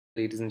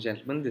Ladies and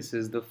gentlemen, this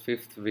is the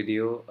fifth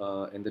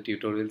video in the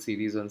tutorial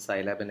series on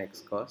Scilab and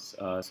Xcos.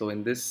 So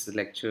in this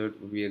lecture,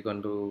 we are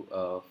going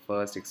to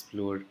first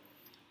explore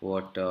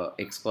what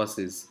Xcos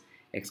is.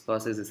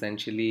 Xcos is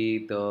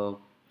essentially the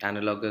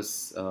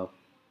analogous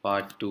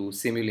part to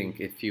Simulink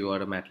if you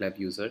are a MATLAB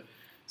user.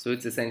 So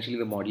it's essentially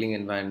the modeling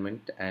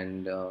environment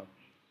and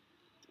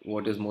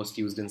what is most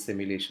used in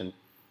simulation.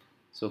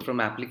 So from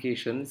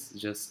applications,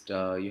 just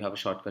you have a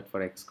shortcut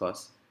for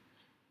Xcos.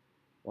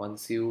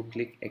 Once you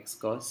click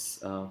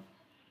Xcos,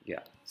 yeah,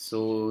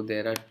 so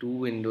there are two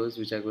windows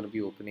which are going to be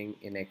opening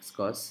in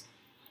Xcos.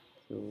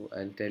 So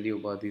I'll tell you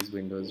about these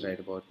windows right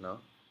about now.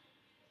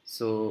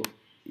 So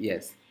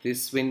yes,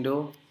 this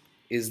window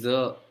is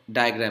the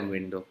diagram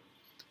window,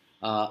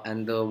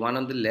 and the one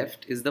on the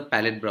left is the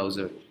palette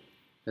browser,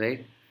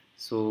 right?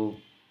 So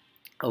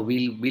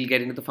we'll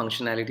get into the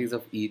functionalities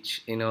of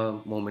each in a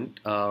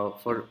moment.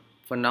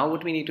 For now,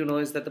 what we need to know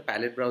is that the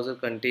palette browser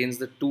contains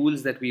the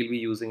tools that we'll be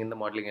using in the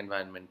modeling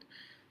environment.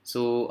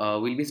 So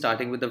we'll be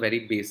starting with the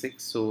very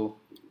basics. So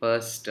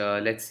first,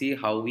 let's see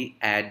how we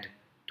add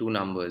two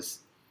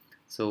numbers.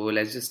 So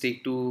let's just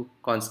take two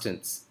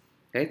constants,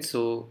 right?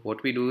 So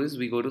what we do is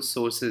we go to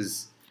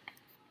sources.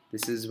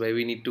 This is where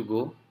we need to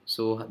go.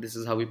 So this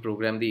is how we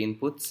program the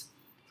inputs.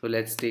 So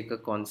let's take a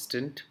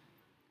constant,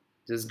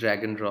 just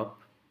drag and drop.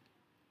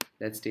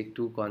 Let's take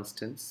two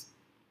constants.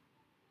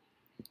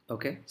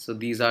 Okay, so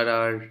these are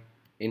our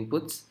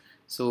inputs.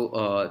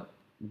 So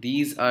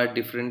these are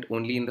different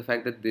only in the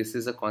fact that this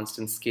is a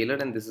constant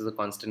scalar and this is a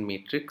constant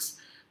matrix.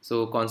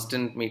 So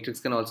constant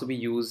matrix can also be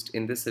used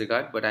in this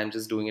regard, but I'm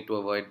just doing it to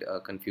avoid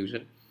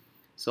confusion.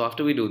 So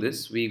after we do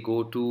this, we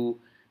go to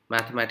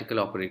mathematical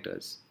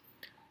operators.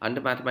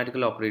 Under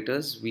mathematical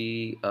operators,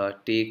 we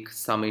take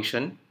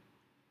summation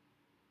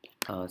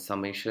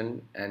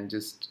and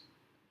just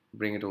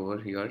bring it over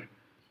here.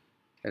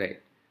 Right.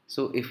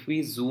 So if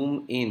we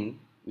zoom in,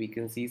 we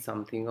can see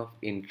something of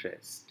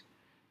interest.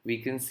 We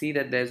can see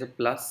that there's a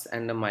plus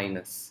and a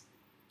minus,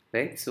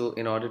 right? So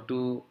in order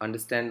to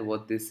understand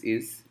what this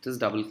is, just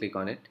double click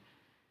on it.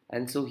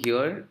 And so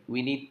here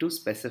we need to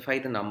specify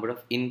the number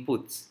of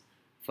inputs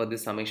for the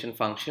summation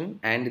function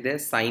and their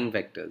sign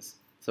vectors.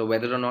 So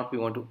whether or not we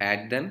want to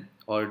add them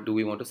or do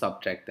we want to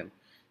subtract them.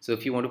 So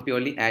if you want to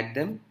purely add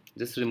them,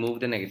 just remove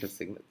the negative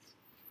signals,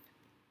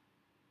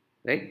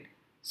 right?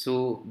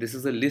 So this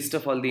is a list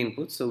of all the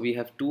inputs. So we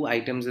have two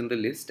items in the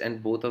list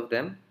and both of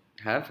them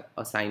have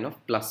a sign of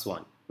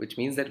 +1, which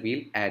means that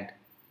we'll add.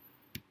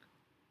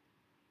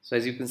 So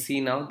as you can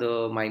see now,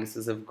 the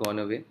minuses have gone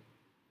away.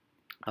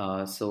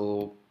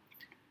 So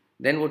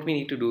then what we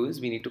need to do is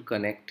we need to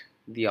connect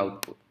the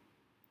output.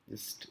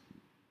 Just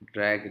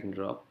drag and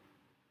drop,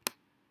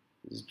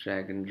 just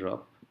drag and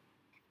drop,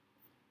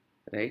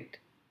 right?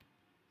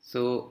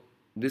 So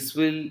this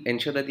will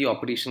ensure that the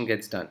operation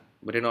gets done.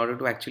 But in order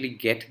to actually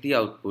get the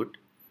output,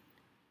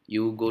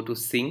 you go to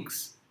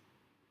sinks,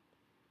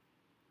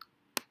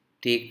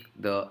 take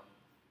the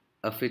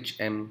affix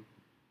M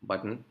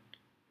button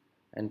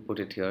and put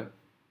it here.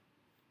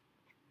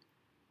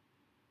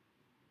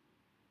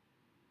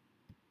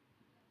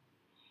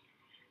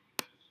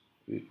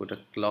 We put a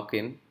clock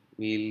in.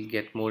 We'll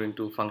get more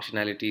into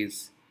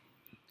functionalities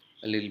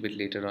a little bit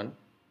later on.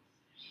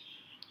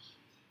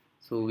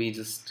 So we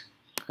just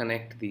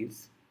connect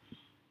these.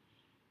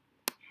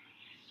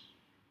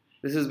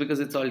 This is because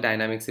it's all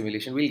dynamic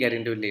simulation. We'll get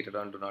into it later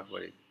on, do not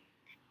worry.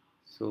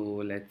 So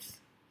let's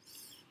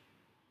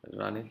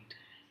run it.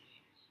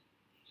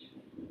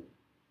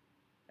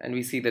 And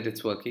we see that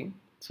it's working.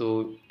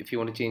 So if you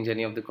want to change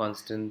any of the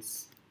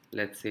constants,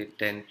 let's say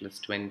 10 plus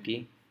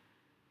 20.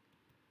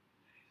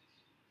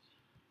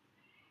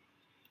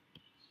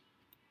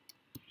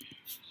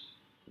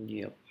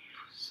 Yep.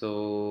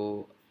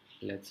 So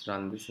let's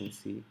run this and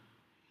see.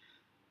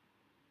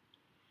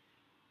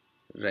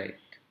 Right.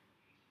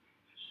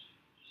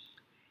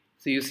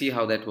 So you see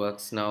how that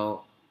works.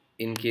 Now,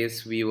 in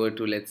case we were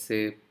to, let's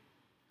say,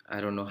 I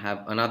don't know,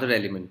 have another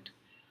element,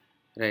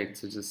 right?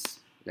 So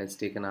just let's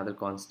take another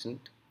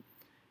constant.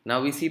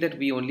 Now we see that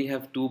we only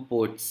have two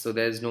ports, so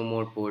there's no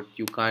more port.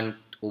 You can't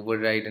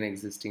override an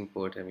existing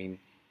port. I mean,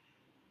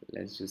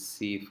 let's just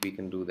see if we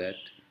can do that.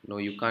 No,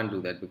 you can't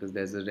do that because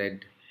there's a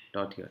red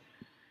dot here.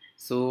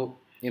 So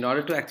in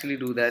order to actually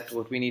do that,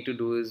 what we need to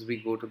do is we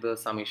go to the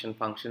summation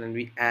function and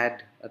we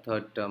add a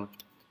third term,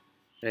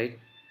 right?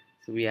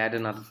 So we add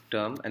another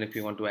term, and if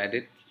you want to add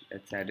it,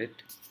 let's add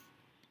it.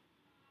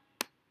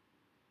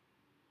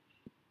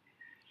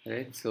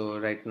 Right, so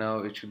right now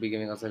it should be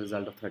giving us a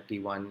result of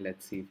 31.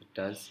 Let's see if it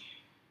does.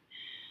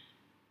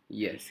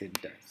 Yes, it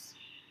does.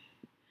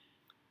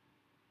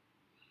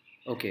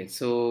 Okay,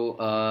 so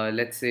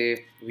let's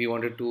say we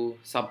wanted to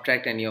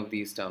subtract any of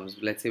these terms.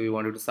 Let's say we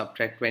wanted to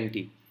subtract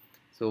 20.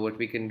 So what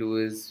we can do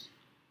is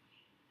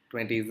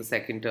 20 is the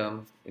second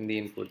term in the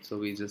input, so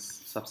we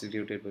just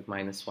substitute it with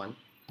 -1,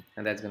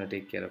 and that's going to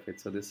take care of it.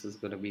 So this is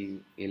going to be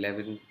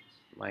 11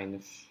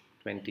 minus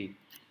 20,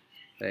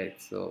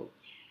 right? So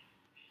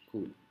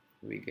cool,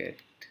 we get,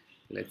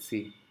 let's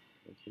see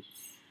if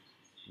it's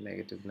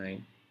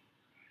 -9.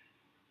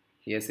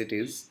 Yes, it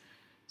is.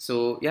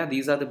 So yeah,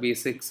 these are the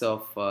basics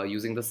of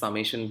using the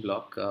summation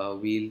block.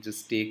 We'll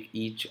just take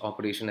each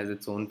operation as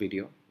its own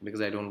video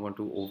because I don't want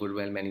to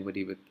overwhelm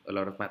anybody with a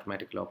lot of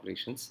mathematical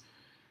operations.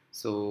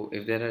 So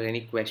if there are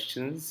any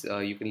questions,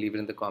 you can leave it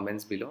in the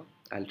comments below.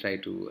 I'll try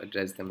to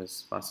address them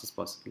as fast as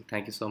possible.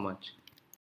 Thank you so much.